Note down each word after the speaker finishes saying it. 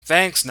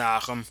Thanks,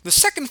 Nachum. The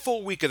second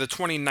full week of the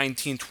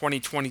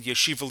 2019-2020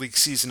 Yeshiva League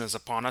season is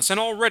upon us, and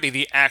already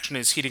the action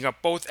is heating up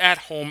both at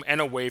home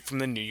and away from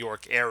the New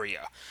York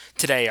area.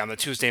 Today, on the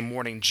Tuesday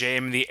morning JM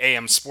and the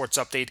AM Sports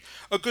Update,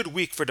 a good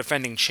week for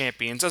defending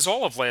champions as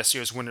all of last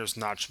year's winners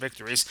notch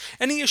victories,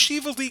 and the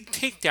Yeshiva League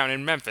takedown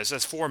in Memphis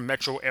as four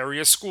metro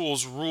area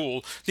schools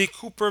rule the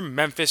Cooper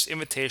Memphis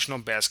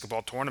Invitational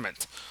Basketball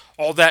Tournament.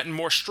 All that and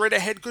more straight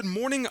ahead. Good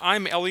morning,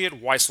 I'm Elliot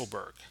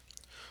Weiselberg.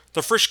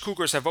 The Frisch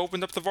Cougars have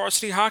opened up the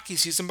varsity hockey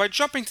season by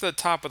jumping to the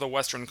top of the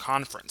Western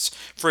Conference.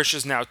 Frisch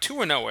is now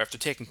 2-0 after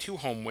taking two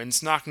home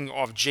wins, knocking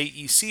off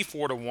JEC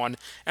 4-1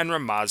 and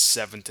Ramaz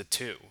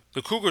 7-2.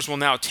 The Cougars will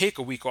now take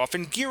a week off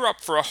and gear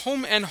up for a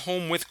home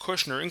with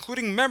Kushner,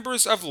 including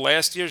members of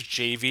last year's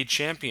JV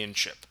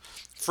championship.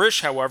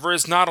 Frisch, however,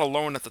 is not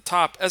alone at the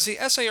top, as the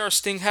SAR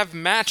Sting have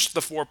matched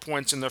the 4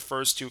 points in their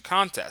first two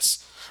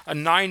contests. A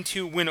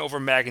 9-2 win over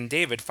Magen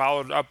David,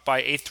 followed up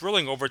by a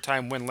thrilling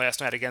overtime win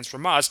last night against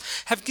Ramaz,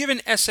 have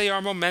given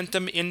SAR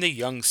momentum in the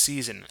young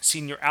season.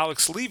 Senior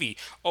Alex Levy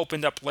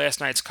opened up last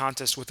night's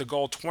contest with a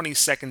goal 20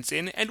 seconds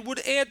in and would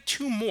add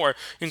two more,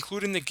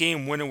 including the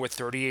game winner with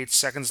 38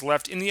 seconds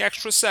left in the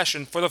extra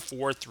session for the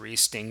 4-3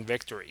 Sting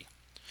victory.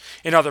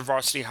 In other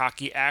varsity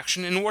hockey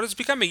action, in what has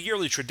become a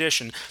yearly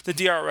tradition, the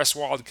DRS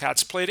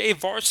Wildcats played a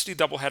varsity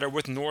doubleheader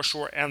with North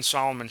Shore and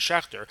Solomon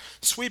Schechter,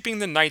 sweeping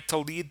the night to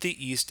lead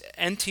the East,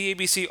 and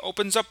TABC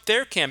opens up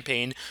their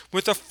campaign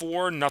with a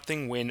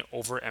 4-0 win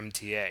over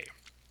MTA.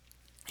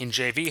 In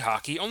JV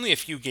hockey, only a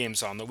few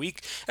games on the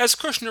week, as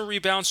Kushner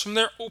rebounds from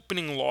their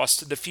opening loss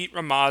to defeat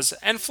Ramaz,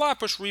 and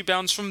Flatbush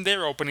rebounds from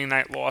their opening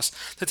night loss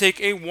to take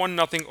a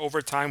 1-0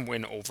 overtime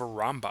win over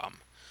Rambam.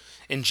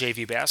 In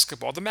JV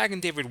basketball, the Magen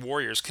David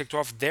Warriors kicked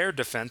off their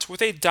defense with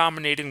a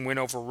dominating win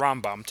over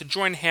Rambam to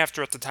join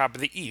Hafter at the top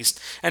of the East,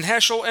 and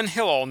Heschel and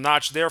Hillel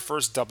notched their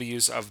first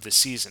W's of the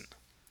season.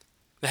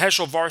 The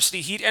Heschel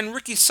Varsity Heat and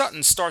Ricky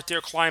Sutton start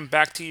their climb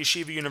back to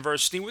Yeshiva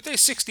University with a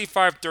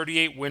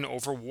 65-38 win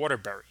over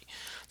Waterbury.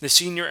 The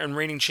senior and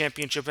reigning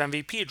championship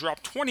MVP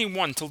dropped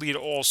 21 to lead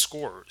all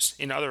scorers.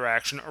 In other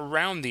action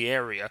around the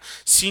area,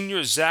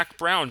 senior Zach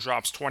Brown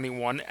drops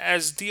 21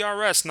 as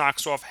DRS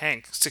knocks off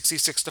Hank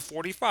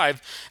 66-45,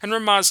 and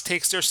Ramaz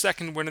takes their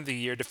second win of the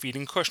year,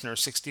 defeating Kushner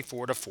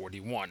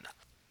 64-41.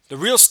 The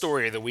real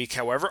story of the week,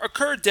 however,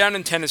 occurred down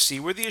in Tennessee,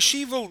 where the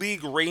Yeshiva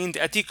League reigned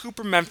at the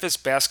Cooper Memphis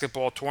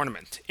Basketball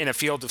Tournament. In a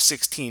field of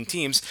 16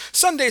 teams,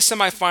 Sunday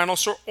semifinals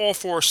saw all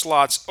four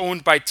slots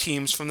owned by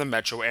teams from the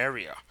metro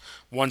area.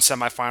 One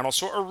semifinal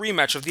saw a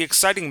rematch of the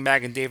exciting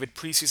Magen David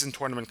preseason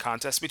tournament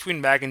contest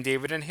between Magen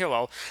David and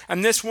Hillel,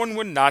 and this one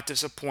would not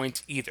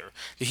disappoint either.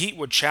 The Heat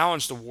would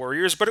challenge the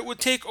Warriors, but it would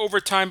take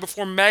overtime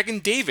before Magen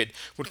David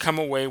would come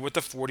away with the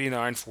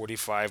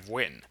 49-45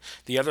 win.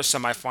 The other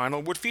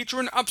semifinal would feature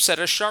an upset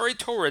as Shari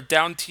Torah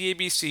downed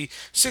TABC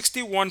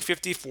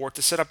 61-54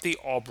 to set up the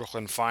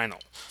All-Brooklyn final.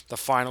 The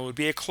final would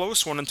be a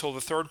close one until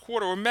the third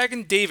quarter, where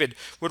Magen David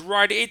would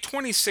ride a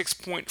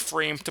 26-point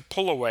frame to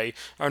pull away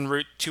en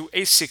route to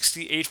a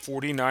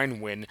 68-49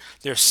 win,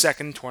 their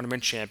second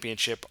tournament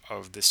championship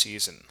of the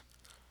season.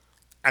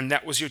 And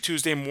that was your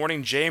Tuesday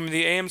morning JM and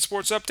the AM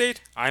Sports Update.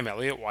 I'm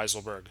Elliot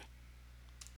Weiselberg.